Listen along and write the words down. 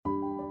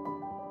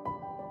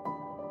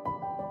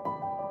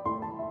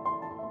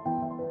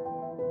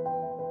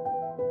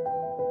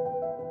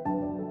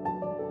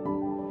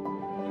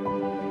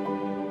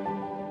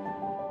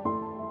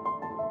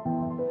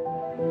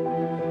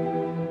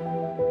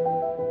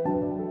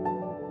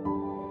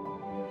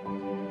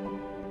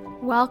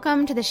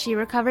Welcome to the She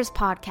Recovers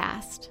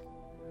podcast,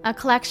 a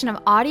collection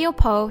of audio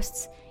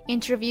posts,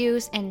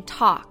 interviews, and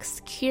talks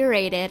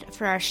curated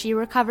for our She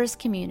Recovers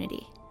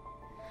community.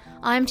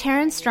 I'm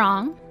Taryn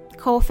Strong,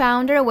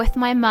 co-founder with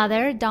my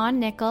mother, Dawn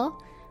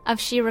Nickel, of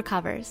She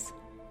Recovers.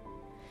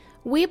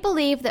 We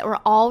believe that we're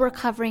all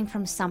recovering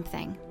from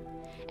something.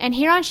 And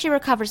here on She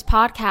Recovers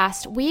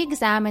podcast, we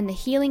examine the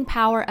healing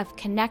power of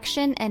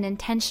connection and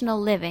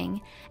intentional living,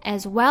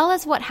 as well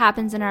as what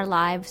happens in our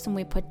lives when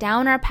we put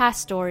down our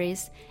past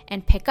stories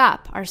and pick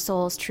up our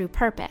soul's true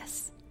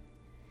purpose.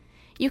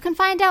 You can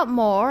find out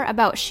more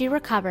about She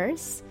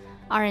Recovers,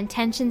 our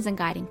intentions and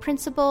guiding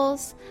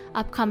principles,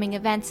 upcoming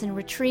events and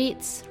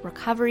retreats,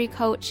 recovery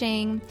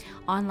coaching,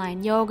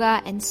 online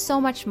yoga, and so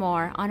much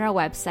more on our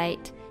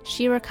website,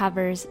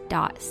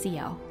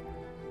 sherecovers.co.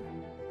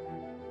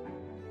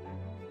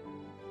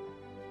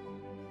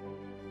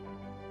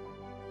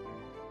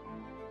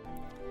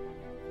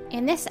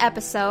 In this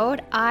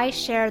episode, I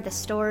share the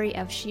story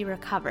of She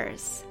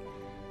Recovers.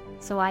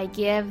 So I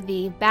give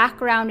the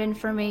background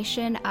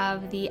information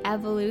of the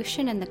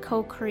evolution and the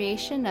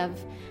co-creation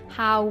of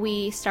how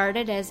we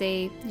started as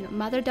a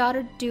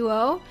mother-daughter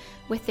duo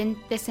with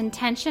this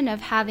intention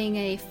of having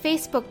a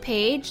Facebook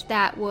page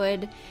that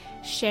would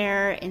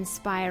share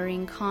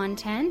inspiring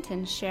content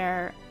and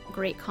share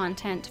great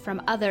content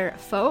from other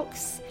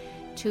folks,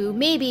 to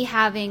maybe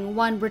having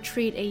one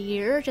retreat a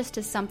year just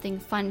as something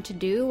fun to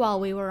do while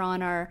we were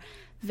on our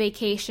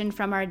vacation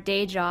from our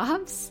day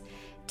jobs,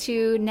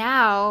 to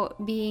now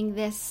being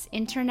this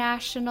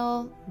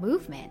international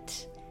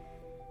movement.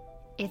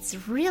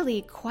 It's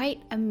really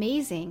quite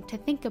amazing to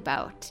think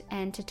about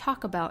and to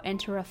talk about and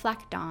to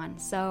reflect on.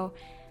 So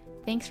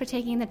thanks for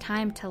taking the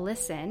time to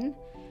listen,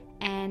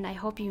 and I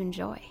hope you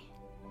enjoy.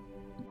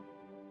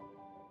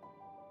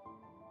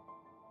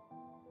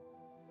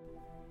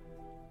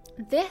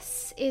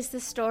 This is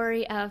the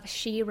story of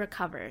She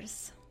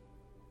Recovers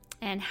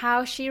and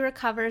how She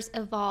Recovers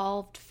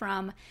evolved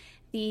from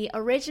the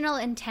original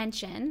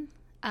intention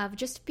of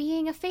just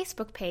being a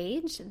Facebook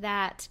page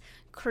that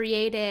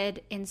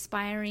created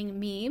inspiring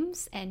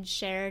memes and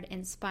shared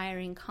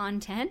inspiring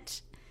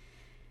content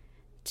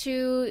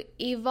to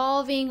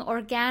evolving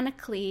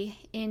organically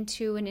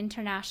into an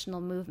international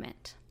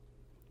movement.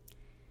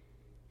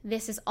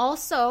 This is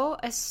also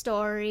a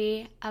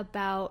story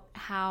about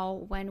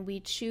how when we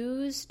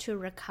choose to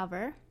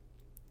recover,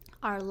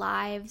 our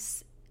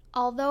lives,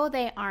 although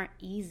they aren't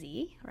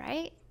easy,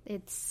 right?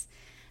 It's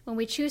when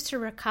we choose to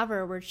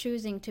recover, we're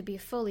choosing to be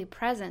fully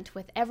present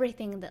with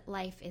everything that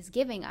life is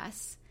giving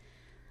us.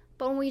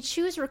 But when we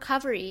choose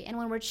recovery and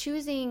when we're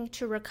choosing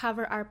to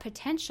recover our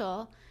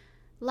potential,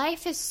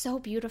 life is so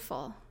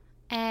beautiful.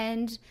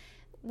 And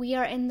we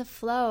are in the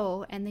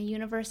flow, and the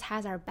universe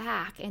has our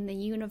back, and the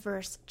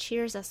universe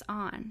cheers us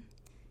on.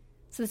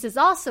 So this is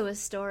also a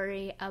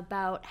story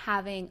about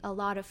having a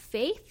lot of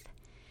faith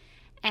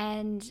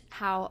and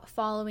how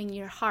following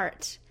your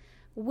heart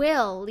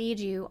will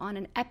lead you on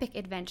an epic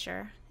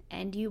adventure,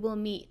 and you will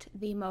meet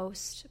the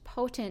most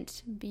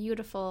potent,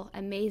 beautiful,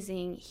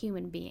 amazing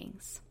human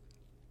beings.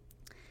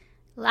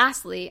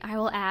 Lastly, I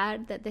will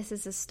add that this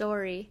is a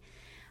story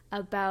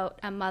about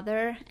a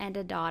mother and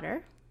a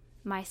daughter.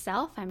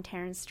 Myself, I'm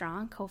Taryn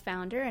Strong,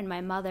 co-founder, and my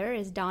mother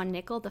is Dawn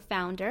Nickel, the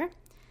founder.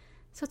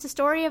 So it's a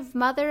story of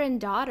mother and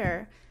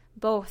daughter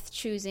both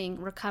choosing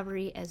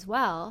recovery as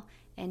well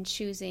and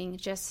choosing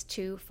just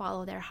to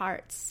follow their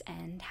hearts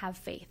and have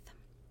faith.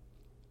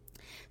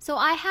 So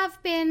I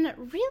have been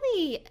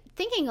really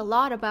thinking a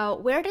lot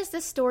about where does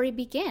this story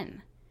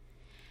begin?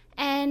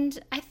 And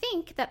I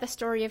think that the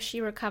story of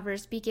She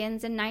Recovers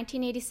begins in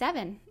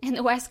 1987 in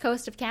the west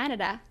coast of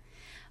Canada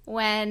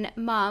when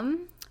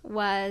Mom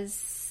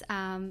was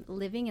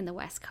living in the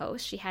West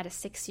Coast. She had a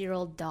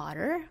 6-year-old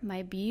daughter,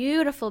 my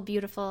beautiful,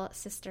 beautiful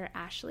sister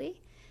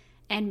Ashley,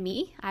 and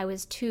me. I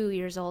was 2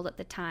 years old at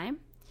the time.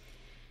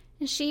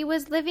 And she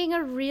was living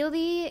a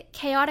really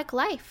chaotic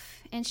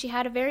life, and she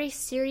had a very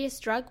serious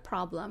drug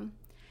problem,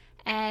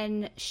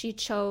 and she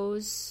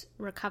chose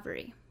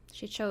recovery.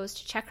 She chose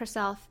to check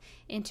herself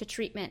into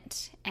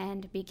treatment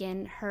and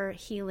begin her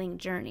healing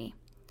journey.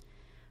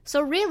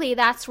 So really,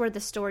 that's where the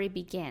story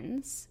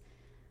begins.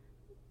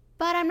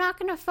 But I'm not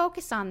going to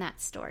focus on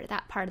that story,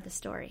 that part of the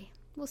story.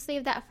 We'll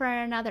save that for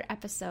another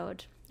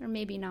episode, or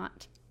maybe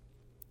not.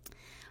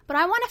 But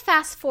I want to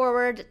fast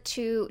forward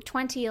to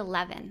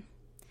 2011.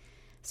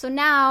 So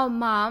now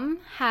Mom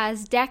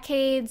has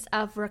decades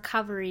of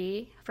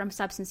recovery from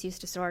substance use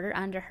disorder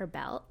under her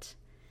belt.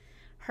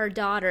 Her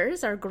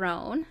daughters are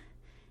grown,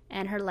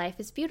 and her life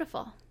is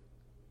beautiful.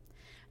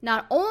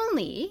 Not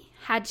only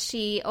had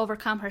she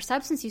overcome her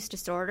substance use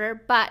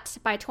disorder, but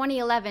by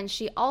 2011,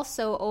 she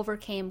also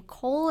overcame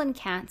colon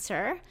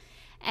cancer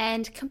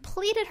and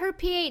completed her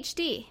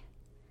PhD.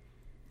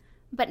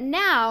 But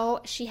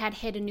now she had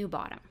hit a new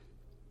bottom.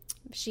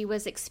 She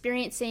was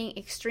experiencing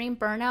extreme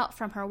burnout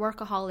from her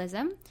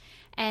workaholism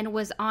and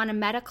was on a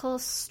medical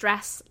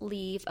stress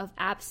leave of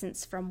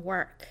absence from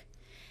work.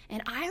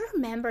 And I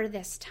remember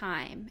this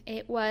time.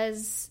 It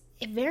was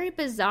a very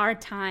bizarre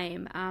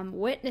time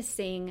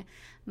witnessing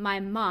my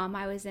mom.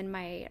 I was in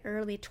my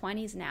early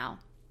 20s now.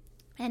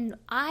 And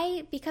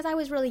because I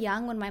was really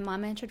young when my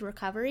mom entered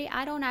recovery,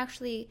 I don't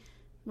actually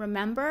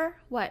remember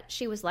what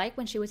she was like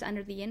when she was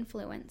under the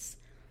influence.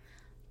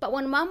 But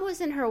when mom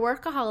was in her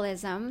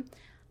workaholism,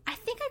 I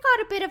think I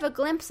got a bit of a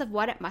glimpse of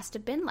what it must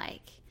have been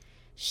like.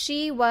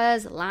 She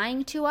was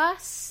lying to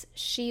us.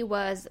 She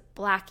was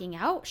blacking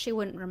out. She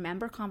wouldn't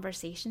remember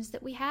conversations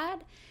that we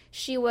had.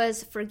 She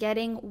was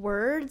forgetting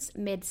words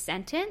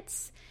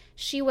mid-sentence.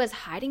 She was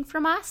hiding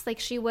from us. Like,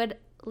 she would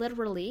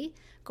literally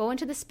go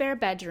into the spare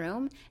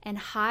bedroom and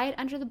hide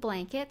under the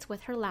blankets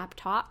with her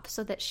laptop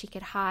so that she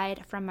could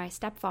hide from my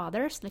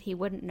stepfather so that he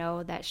wouldn't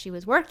know that she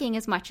was working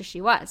as much as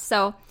she was.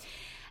 So,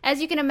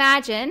 as you can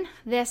imagine,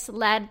 this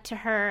led to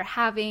her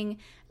having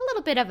a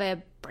little bit of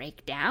a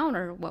breakdown,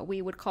 or what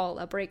we would call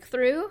a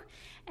breakthrough,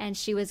 and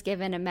she was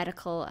given a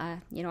medical,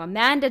 a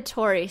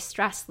mandatory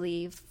stress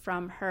leave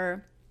from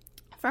her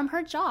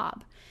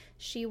job.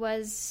 She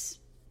was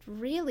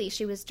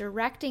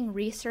directing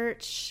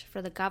research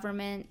for the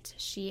government.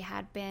 She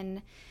had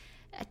been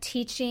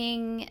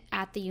teaching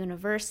at the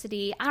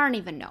university. I don't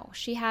even know.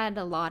 She had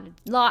a lot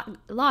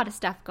of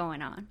stuff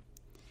going on.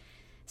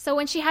 So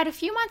when she had a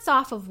few months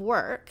off of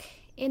work,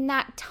 in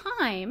that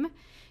time,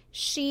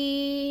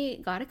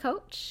 she got a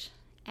coach,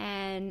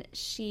 and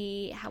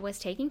she was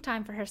taking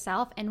time for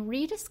herself and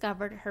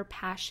rediscovered her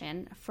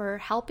passion for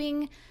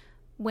helping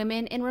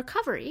women in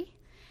recovery,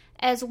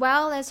 as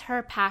well as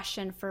her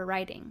passion for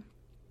writing.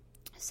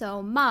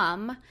 So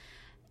mom,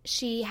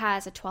 she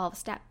has a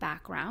 12-step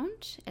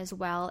background as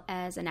well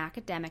as an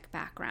academic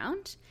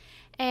background,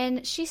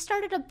 and she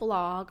started a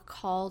blog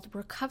called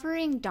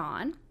Recovering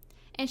Dawn,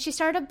 and she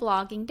started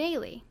blogging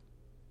daily.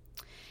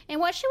 And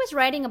what she was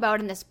writing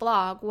about in this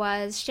blog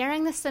was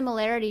sharing the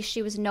similarities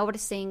she was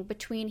noticing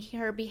between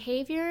her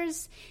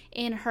behaviors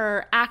in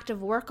her active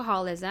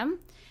workaholism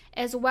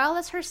as well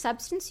as her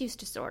substance use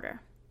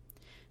disorder.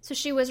 So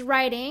she was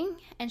writing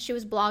and she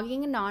was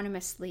blogging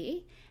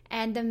anonymously,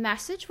 and the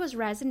message was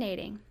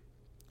resonating.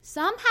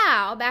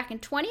 Somehow, back in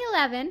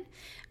 2011,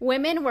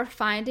 women were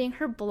finding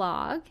her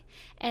blog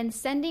and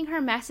sending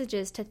her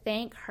messages to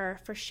thank her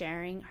for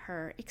sharing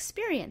her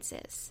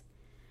experiences.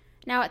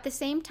 Now, at the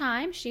same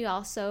time, she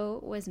also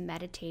was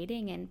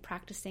meditating and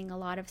practicing a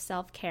lot of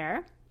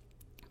self-care.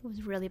 I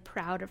was really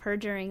proud of her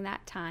during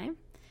that time.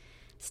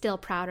 Still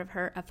proud of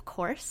her, of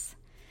course.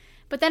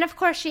 But then, of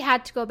course, she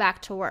had to go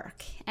back to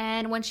work.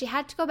 And when she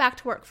had to go back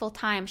to work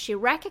full-time, she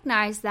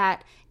recognized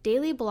that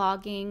daily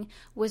blogging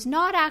was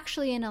not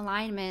actually in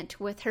alignment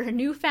with her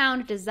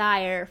newfound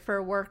desire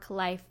for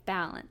work-life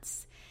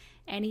balance.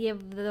 Any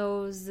of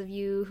those of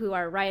you who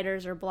are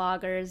writers or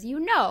bloggers, you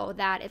know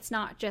that it's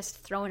not just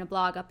throwing a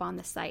blog up on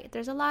the site.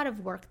 There's a lot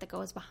of work that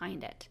goes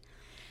behind it.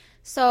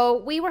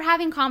 So we were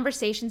having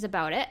conversations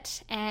about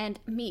it, and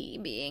me,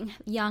 being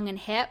young and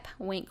hip,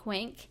 wink,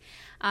 wink,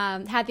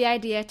 had the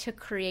idea to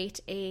create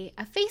a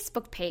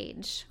Facebook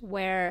page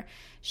where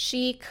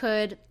she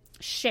could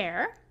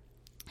share,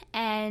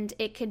 and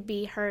it could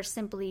be her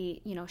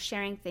simply,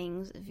 sharing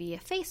things via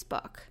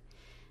Facebook.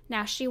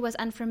 Now, she was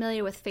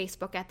unfamiliar with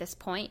Facebook at this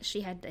point.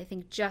 She had, I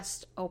think,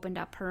 just opened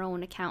up her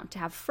own account to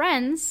have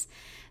friends,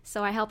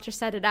 so I helped her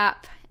set it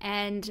up.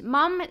 And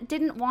Mom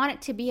didn't want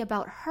it to be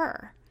about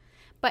her,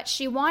 but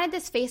she wanted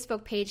this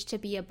Facebook page to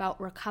be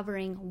about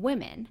recovering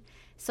women.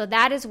 So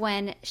that is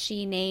when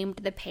she named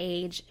the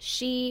page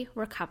She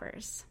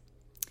Recovers.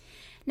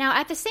 Now,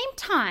 at the same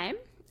time,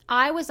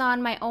 I was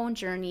on my own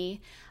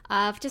journey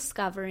of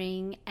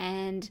discovering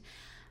and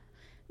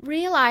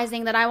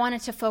realizing that I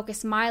wanted to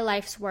focus my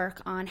life's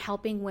work on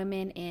helping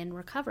women in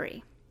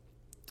recovery.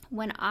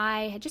 When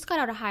I had just got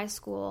out of high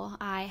school,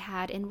 I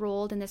had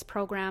enrolled in this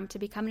program to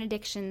become an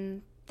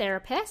addiction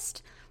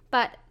therapist,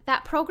 but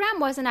that program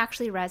wasn't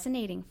actually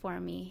resonating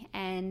for me,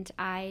 and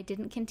I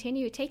didn't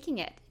continue taking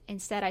it.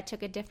 Instead, I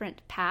took a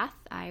different path.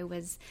 I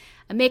was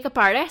a makeup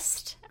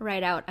artist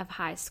right out of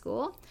high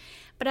school,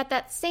 but at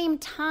that same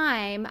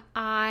time,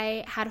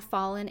 I had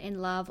fallen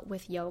in love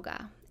with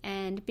yoga.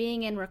 And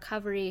being in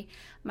recovery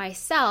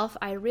myself,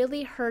 I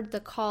really heard the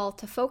call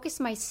to focus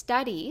my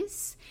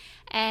studies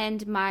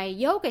and my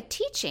yoga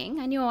teaching.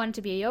 I knew I wanted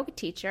to be a yoga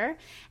teacher,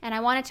 and I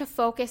wanted to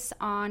focus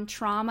on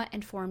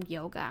trauma-informed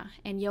yoga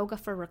and yoga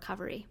for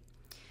recovery.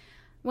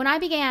 When I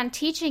began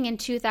teaching in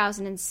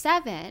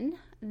 2007,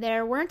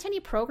 there weren't any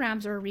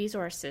programs or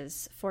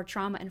resources for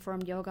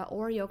trauma-informed yoga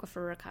or yoga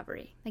for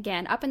recovery.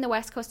 Again, up in the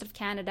west coast of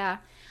Canada,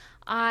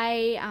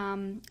 I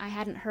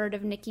hadn't heard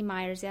of Nikki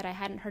Myers yet. I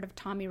hadn't heard of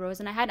Tommy Rose,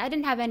 and I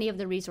didn't have any of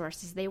the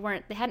resources. They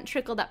hadn't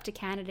trickled up to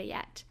Canada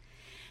yet.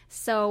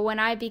 So when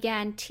I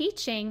began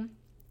teaching,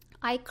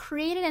 I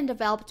created and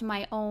developed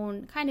my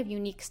own kind of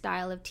unique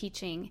style of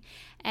teaching,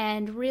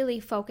 and really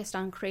focused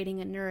on creating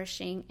a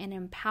nourishing and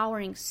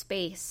empowering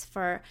space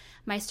for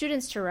my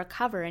students to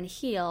recover and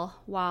heal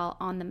while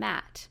on the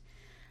mat.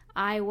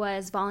 I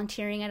was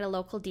volunteering at a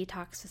local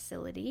detox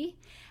facility,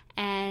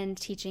 and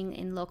teaching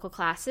in local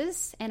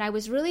classes. And I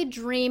was really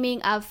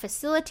dreaming of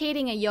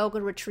facilitating a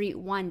yoga retreat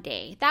one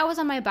day. That was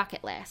on my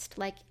bucket list.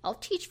 Like, I'll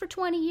teach for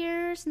 20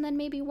 years and then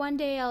maybe one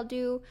day I'll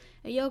do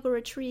a yoga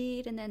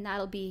retreat and then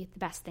that'll be the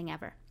best thing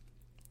ever.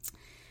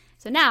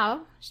 So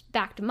now,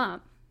 back to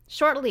Mom.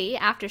 Shortly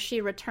after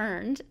she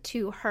returned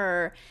to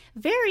her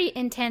very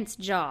intense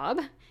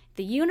job,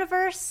 the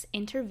universe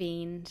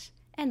intervened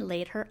and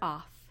laid her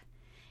off.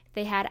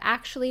 They had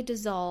actually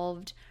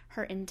dissolved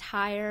her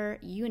entire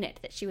unit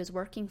that she was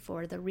working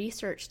for, the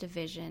research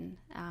division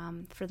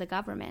for the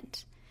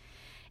government.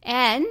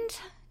 And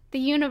the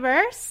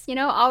universe,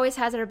 always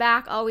has her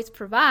back, always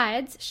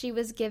provides. She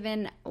was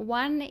given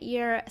 1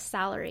 year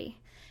salary,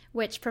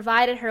 which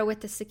provided her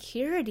with the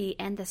security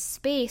and the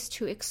space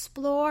to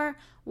explore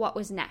what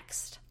was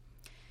next.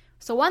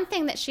 So one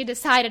thing that she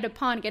decided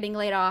upon getting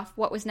laid off,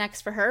 what was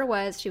next for her,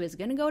 was she was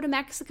going to go to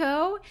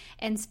Mexico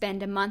and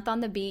spend a month on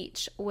the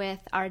beach with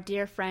our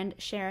dear friend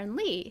Sharon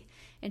Lee.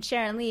 And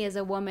Sharon Lee is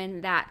a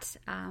woman that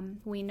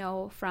we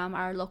know from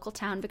our local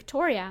town,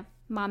 Victoria.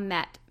 Mom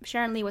met.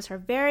 Sharon Lee was her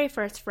very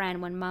first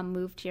friend when Mom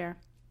moved here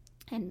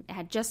and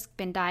had just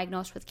been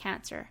diagnosed with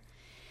cancer.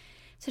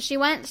 So she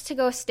went to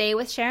go stay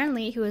with Sharon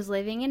Lee, who was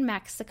living in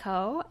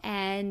Mexico,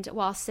 and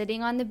while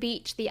sitting on the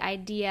beach, the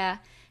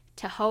idea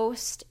to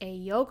host a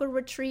yoga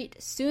retreat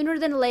sooner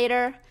than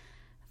later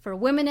for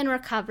women in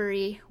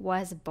recovery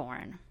was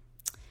born.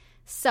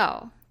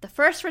 So the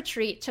first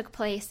retreat took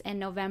place in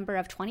November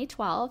of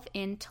 2012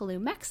 in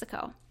Tulum,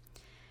 Mexico.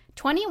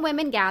 20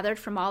 women gathered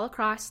from all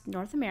across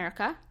North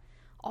America,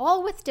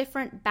 all with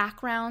different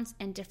backgrounds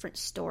and different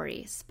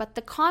stories. But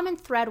the common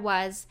thread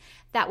was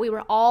that we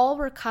were all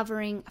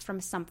recovering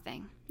from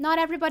something. Not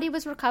everybody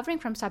was recovering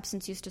from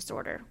substance use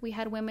disorder. We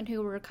had women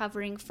who were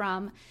recovering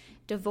from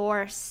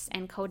divorce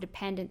and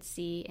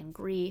codependency and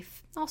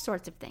grief, all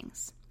sorts of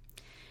things.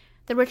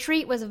 The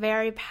retreat was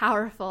very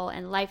powerful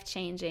and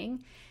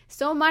life-changing,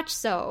 so much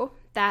so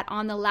that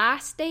on the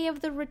last day of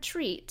the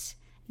retreat,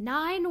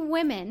 9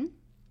 women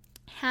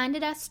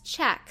handed us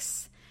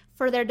checks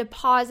for their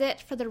deposit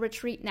for the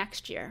retreat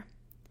next year.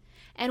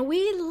 And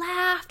we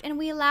laughed and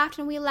we laughed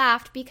and we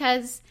laughed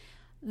because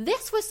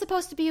this was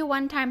supposed to be a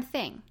one-time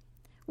thing.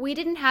 We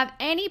didn't have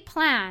any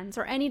plans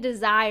or any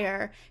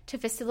desire to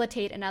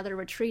facilitate another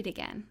retreat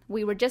again.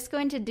 We were just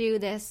going to do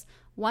this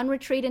one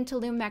retreat in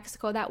Tulum,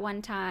 Mexico that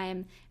one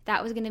time.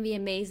 That was going to be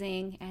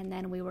amazing. And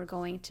then we were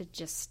going to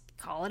just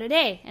call it a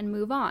day and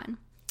move on.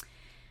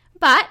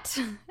 But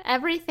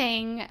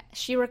everything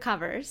She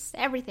Recovers,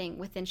 everything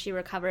within She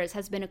Recovers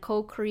has been a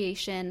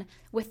co-creation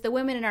with the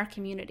women in our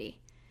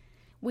community.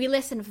 We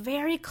listen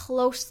very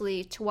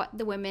closely to what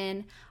the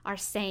women are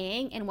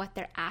saying and what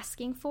they're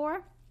asking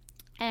for,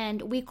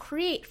 and we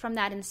create from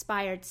that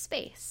inspired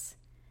space.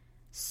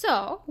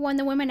 So when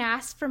the women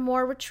asked for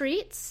more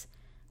retreats,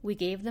 we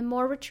gave them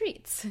more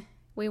retreats.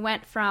 We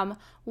went from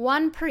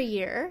 1 per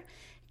year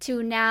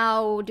to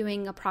now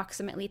doing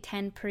approximately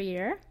 10 per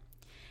year.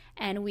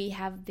 And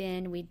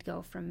we'd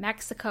go from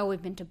Mexico,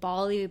 we've been to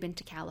Bali, we've been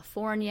to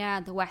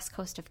California, the west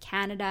coast of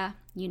Canada,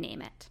 you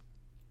name it.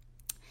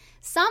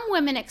 Some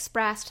women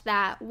expressed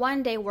that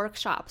one-day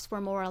workshops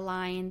were more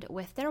aligned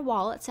with their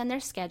wallets and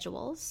their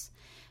schedules.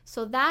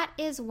 So that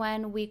is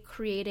when we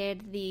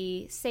created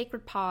the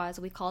Sacred Pause,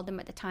 we called them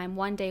at the time,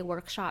 one-day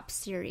workshop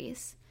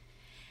series.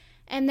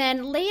 And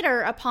then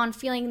later, upon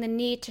feeling the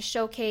need to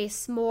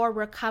showcase more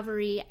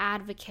recovery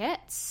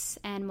advocates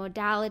and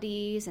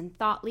modalities and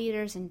thought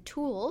leaders and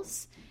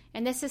tools,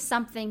 and this is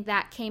something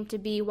that came to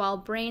be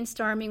while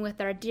brainstorming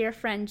with our dear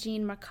friend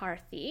Jean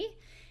McCarthy.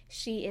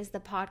 She is the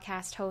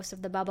podcast host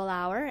of The Bubble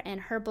Hour, and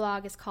her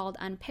blog is called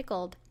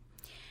Unpickled.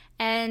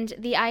 And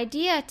the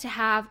idea to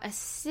have a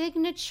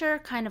signature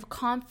kind of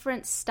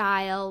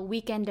conference-style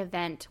weekend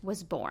event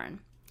was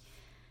born.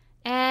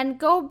 And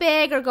go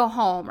big or go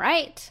home,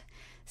 right?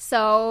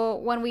 So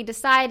when we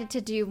decided to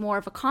do more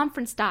of a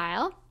conference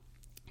style,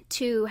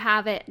 to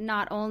have it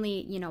not only,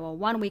 a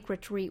 1-week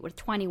retreat with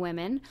 20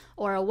 women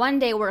or a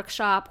 1-day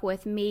workshop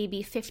with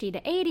maybe 50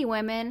 to 80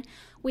 women,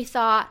 we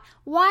thought,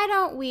 why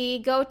don't we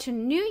go to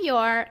New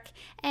York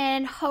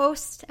and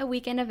host a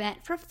weekend event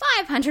for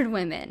 500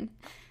 women?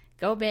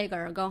 Go big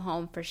or go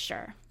home for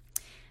sure.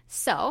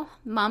 So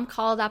Mom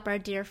called up our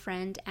dear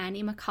friend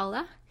Annie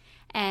McCullough,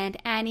 and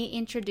Annie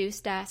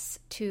introduced us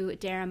to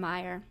Dara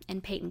Meyer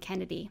and Peyton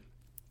Kennedy,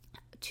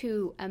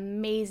 2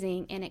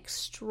 amazing and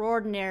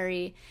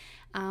extraordinary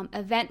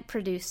event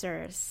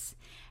producers.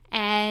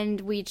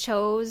 And we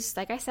chose,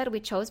 like I said,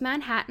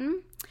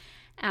 Manhattan,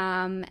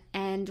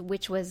 and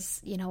which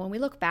was, when we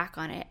look back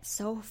on it,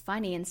 so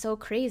funny and so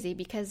crazy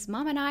because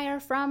Mom and I are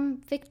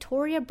from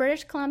Victoria,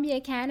 British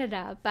Columbia,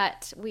 Canada,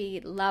 but we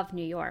love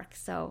New York,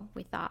 so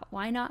we thought,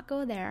 why not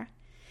go there?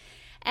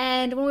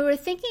 And when we were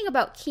thinking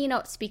about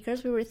keynote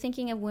speakers, we were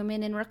thinking of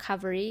women in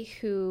recovery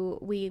who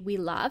we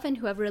love and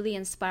who have really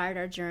inspired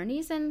our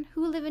journeys and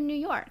who live in New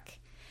York.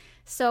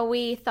 So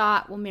we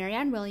thought, well,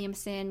 Marianne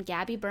Williamson,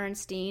 Gabby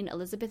Bernstein,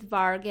 Elizabeth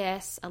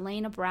Vargas,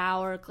 Elena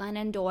Brower,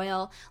 Glennon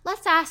Doyle,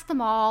 let's ask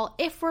them all.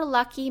 If we're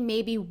lucky,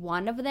 maybe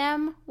one of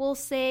them will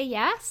say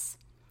yes.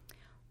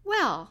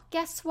 Well,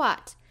 guess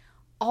what?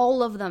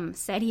 All of them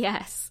said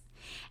yes.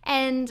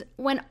 And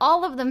when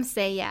all of them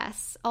say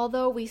yes,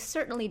 although we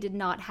certainly did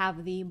not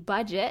have the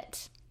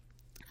budget,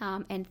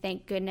 and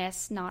thank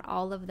goodness not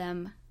all of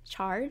them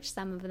charged,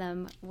 some of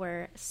them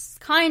were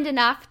kind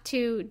enough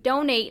to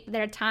donate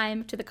their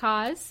time to the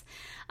cause.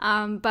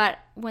 But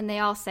when they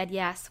all said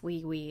yes,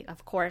 we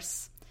of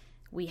course,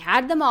 we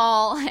had them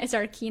all as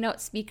our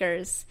keynote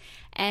speakers.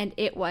 And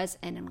it was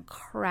an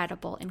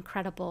incredible,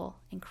 incredible,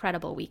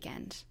 incredible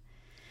weekend.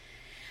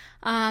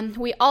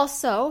 We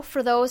also,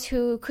 for those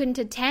who couldn't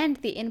attend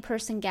the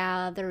in-person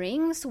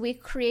gatherings, we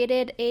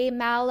created a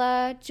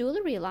Mala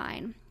jewelry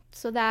line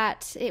so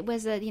that it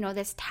was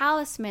this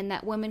talisman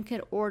that women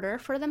could order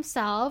for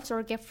themselves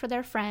or gift for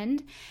their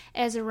friend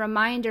as a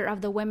reminder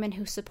of the women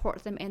who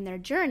support them in their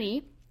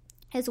journey,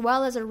 as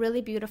well as a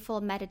really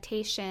beautiful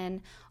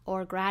meditation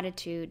or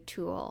gratitude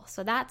tool.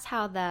 So that's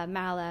how the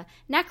Mala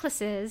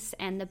necklaces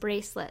and the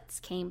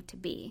bracelets came to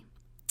be.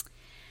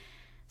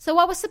 So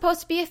what was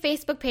supposed to be a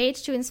Facebook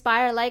page to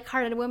inspire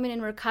like-hearted women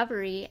in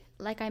recovery,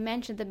 like I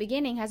mentioned at the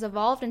beginning, has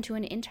evolved into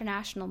an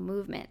international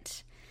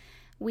movement.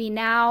 We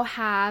now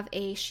have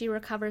a She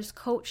Recovers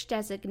Coach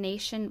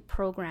designation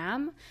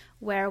program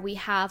where we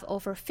have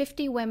over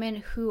 50 women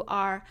who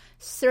are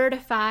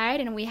certified,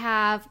 and we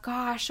have,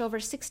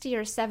 over 60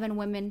 or 7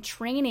 women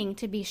training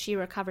to be She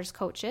Recovers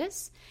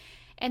coaches,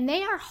 and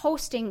they are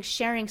hosting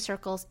sharing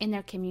circles in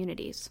their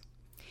communities.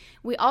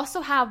 We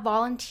also have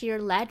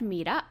volunteer-led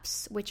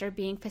meetups, which are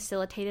being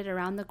facilitated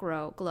around the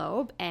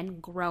globe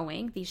and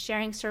growing. These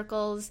sharing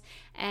circles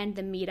and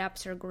the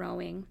meetups are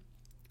growing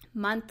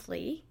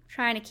monthly,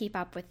 trying to keep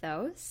up with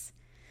those.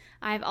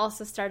 I've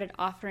also started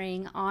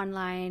offering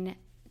online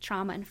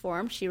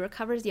trauma-informed She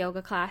Recovers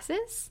yoga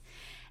classes.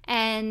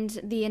 And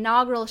the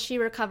inaugural She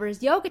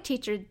Recovers yoga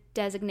teacher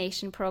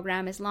designation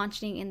program is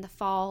launching in the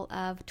fall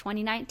of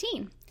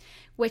 2019.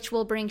 Which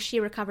will bring She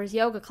Recovers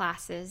yoga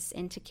classes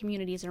into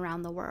communities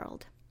around the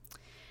world.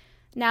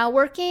 Now,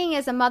 working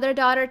as a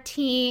mother-daughter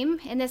team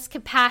in this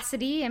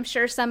capacity, I'm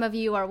sure some of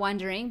you are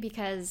wondering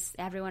because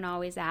everyone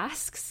always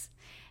asks,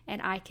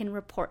 and I can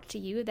report to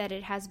you that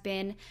it has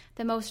been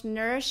the most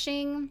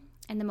nourishing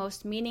and the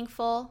most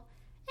meaningful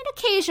and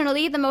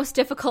occasionally the most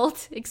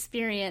difficult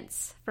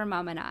experience for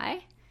Mom and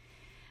I.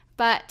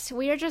 But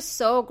we are just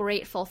so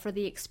grateful for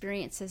the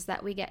experiences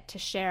that we get to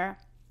share.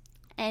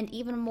 And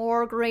even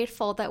more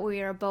grateful that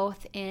we are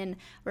both in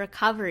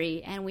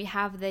recovery and we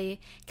have the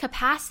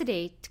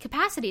capacity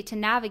to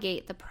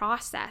navigate the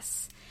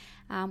process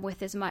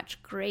with as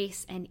much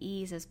grace and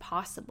ease as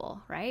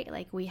possible, right?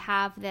 Like we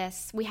have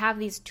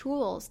these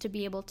tools to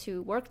be able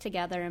to work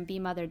together and be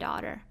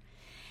mother-daughter.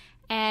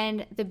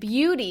 And the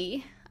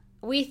beauty,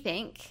 we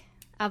think,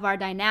 of our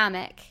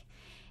dynamic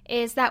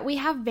is that we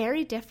have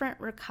very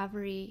different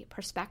recovery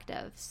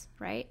perspectives,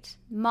 right?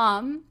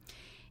 Mom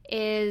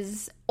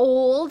is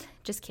old.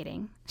 Just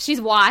kidding. She's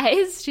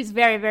wise. She's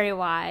very, very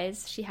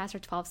wise. She has her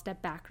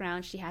 12-step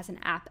background. She has an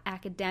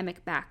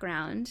academic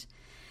background.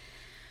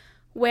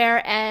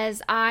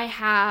 Whereas I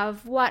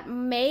have what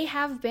may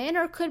have been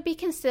or could be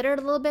considered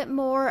a little bit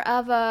more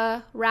of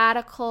a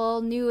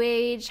radical, new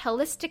age,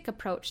 holistic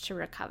approach to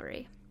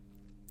recovery.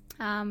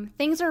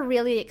 Things are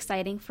really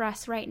exciting for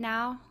us right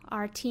now.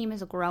 Our team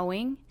is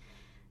growing.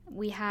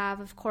 We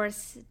have, of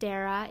course,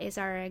 Dara is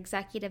our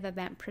executive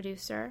event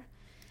producer.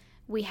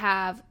 We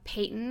have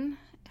Peyton,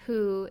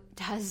 who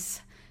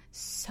does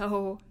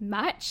so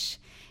much.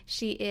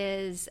 She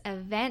is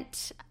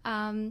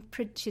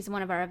she's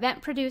one of our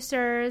event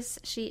producers.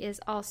 She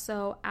is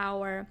also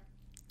our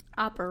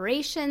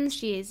operations.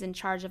 She is in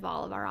charge of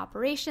all of our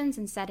operations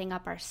and setting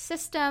up our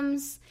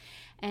systems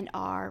and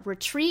our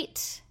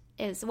retreat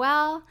as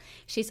well.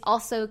 She's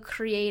also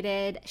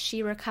created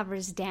She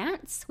Recovers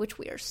Dance, which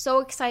we are so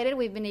excited.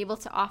 We've been able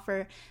to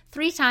offer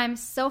 3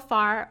 times so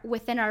far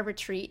within our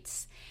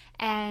retreats.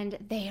 And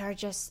they are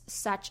just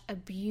such a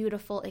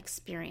beautiful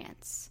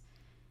experience.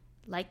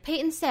 Like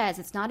Peyton says,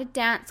 it's not a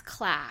dance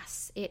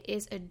class. It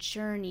is a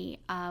journey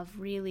of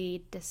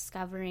really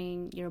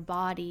discovering your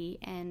body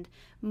and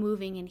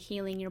moving and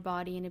healing your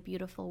body in a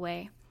beautiful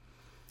way.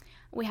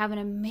 We have an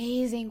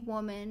amazing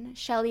woman,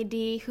 Shelly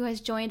D, who has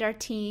joined our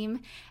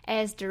team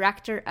as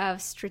Director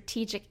of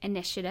Strategic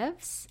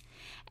Initiatives.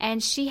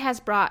 And she has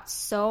brought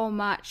so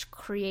much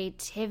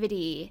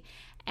creativity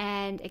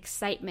and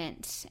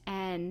excitement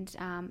and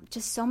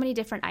just so many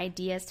different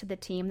ideas to the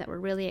team that we're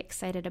really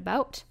excited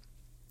about.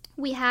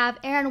 We have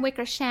Erin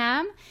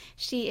Wickersham.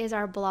 She is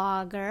our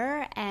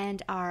blogger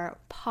and our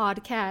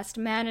podcast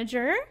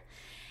manager.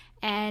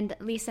 And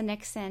Lisa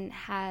Nixon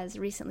has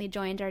recently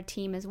joined our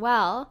team as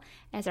well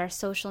as our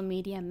social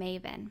media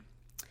maven.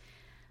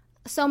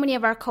 So many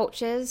of our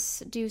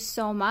coaches do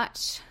so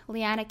much.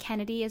 Leanna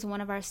Kennedy is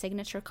one of our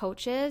signature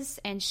coaches,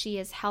 and she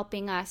is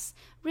helping us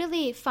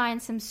really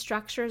find some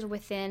structures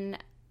within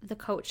the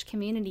coach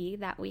community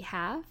that we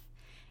have.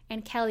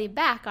 And Kelly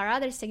Beck, our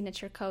other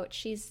signature coach,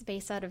 she's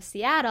based out of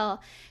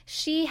Seattle.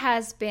 She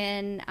has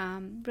been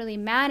really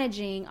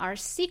managing our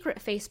secret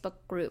Facebook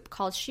group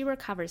called She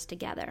Recovers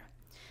Together.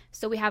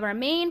 So we have our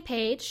main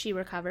page, She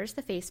Recovers,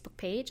 the Facebook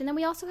page, and then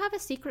we also have a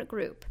secret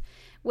group,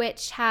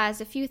 which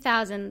has a few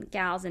thousand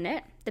gals in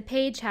it. The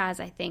page has,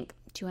 I think,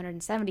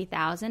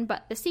 270,000,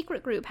 but the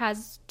secret group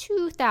has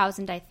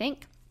 2,000, I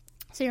think.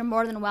 So you're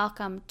more than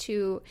welcome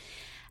to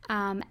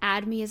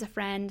add me as a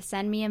friend,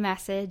 send me a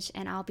message,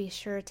 and I'll be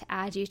sure to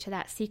add you to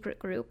that secret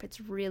group.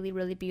 It's really,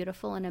 really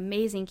beautiful, an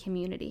amazing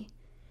community.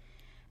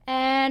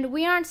 And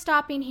we aren't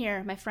stopping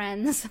here, my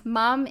friends.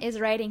 Mom is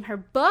writing her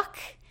book,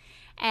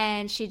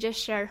 and she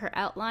just shared her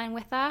outline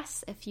with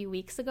us a few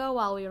weeks ago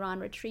while we were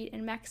on retreat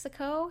in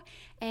Mexico,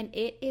 and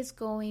it is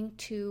going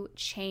to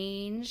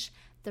change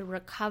the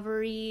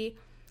recovery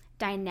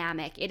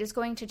dynamic. It is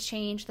going to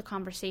change the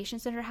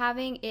conversations that we're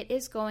having. It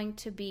is going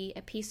to be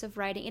a piece of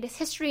writing. It is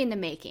history in the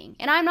making.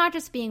 And I'm not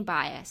just being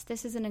biased.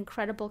 This is an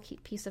incredible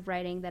piece of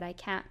writing that I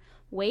can't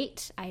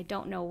wait. I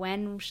don't know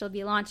when she'll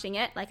be launching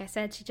it. Like I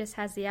said, she just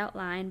has the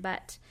outline,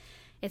 but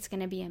it's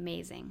going to be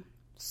amazing.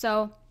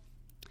 So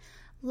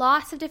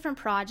lots of different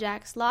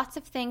projects, lots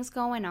of things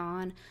going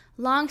on.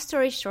 Long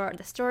story short,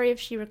 the story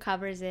of She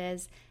Recovers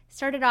is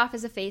started off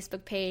as a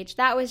Facebook page.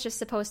 That was just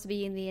supposed to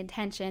be the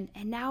intention,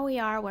 and now we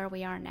are where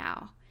we are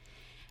now.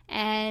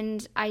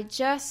 And I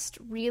just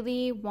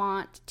really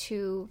want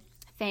to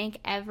thank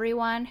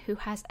everyone who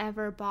has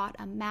ever bought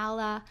a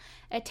mala,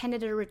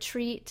 attended a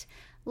retreat,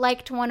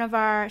 liked one of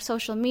our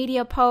social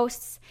media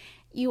posts.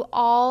 You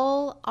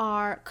all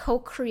are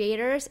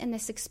co-creators in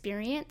this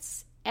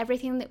experience.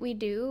 Everything that we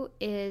do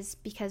is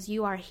because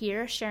you are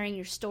here sharing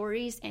your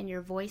stories and your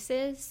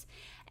voices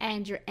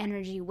and your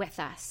energy with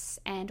us,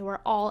 and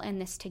we're all in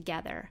this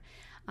together.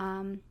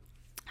 I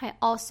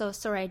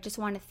just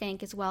want to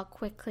thank as well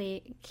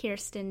quickly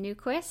Kirsten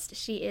Newquist.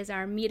 She is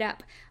our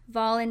meetup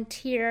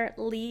volunteer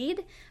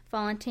lead,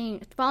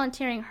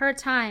 volunteering her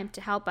time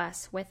to help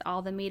us with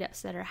all the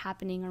meetups that are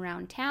happening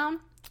around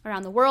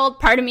the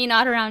world, pardon me,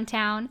 not around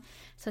town.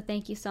 So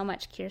thank you so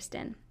much,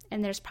 Kirsten.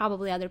 And there's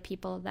probably other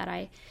people that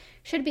I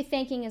should be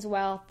thanking as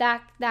well.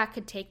 That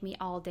could take me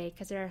all day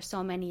because there are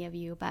so many of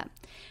you. But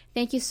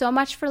thank you so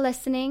much for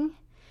listening.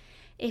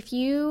 If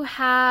you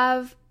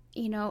have,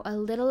 a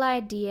little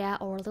idea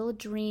or a little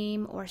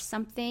dream or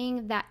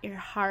something that your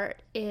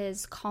heart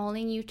is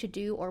calling you to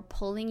do or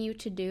pulling you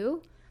to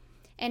do,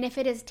 and if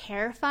it is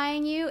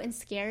terrifying you and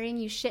scaring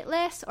you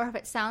shitless, or if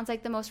it sounds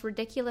like the most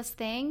ridiculous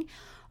thing,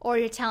 or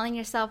you're telling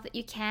yourself that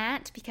you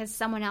can't because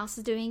someone else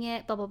is doing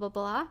it, blah, blah, blah,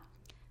 blah,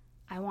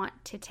 I want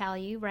to tell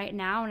you right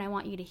now, and I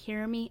want you to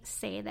hear me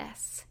say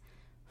this.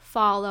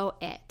 Follow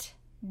it.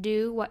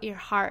 Do what your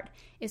heart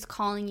is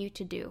calling you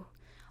to do.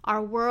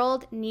 Our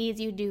world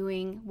needs you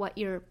doing what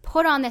you're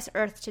put on this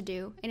earth to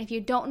do. And if you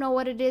don't know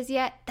what it is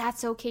yet,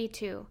 that's okay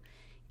too.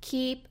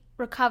 Keep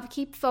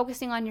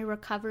focusing on your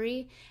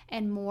recovery,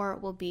 and more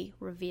will be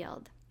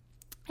revealed.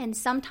 And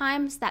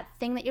sometimes that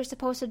thing that you're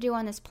supposed to do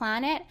on this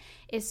planet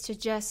is to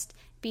just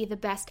be the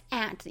best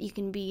aunt that you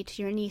can be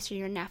to your niece or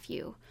your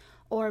nephew,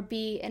 or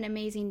be an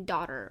amazing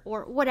daughter,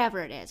 or whatever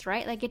it is,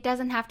 right? Like, it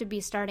doesn't have to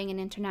be starting an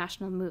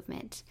international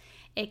movement.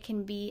 It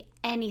can be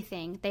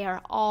anything. They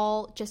are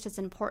all just as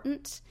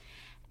important,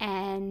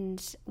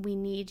 and we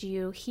need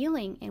you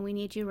healing, and we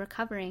need you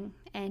recovering.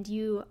 And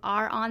you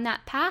are on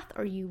that path,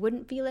 or you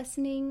wouldn't be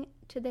listening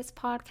to this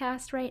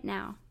podcast right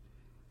now.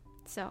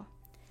 So,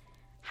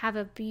 have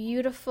a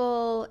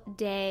beautiful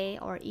day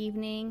or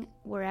evening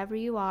wherever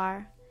you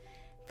are.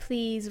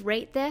 Please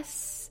rate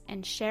this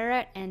and share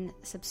it and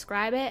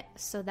subscribe it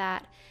so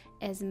that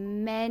as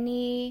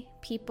many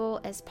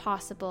people as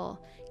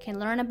possible can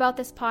learn about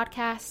this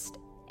podcast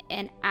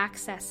and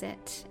access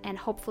it. And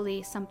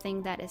hopefully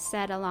something that is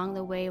said along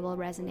the way will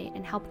resonate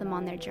and help them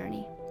on their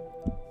journey.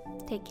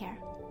 Take care.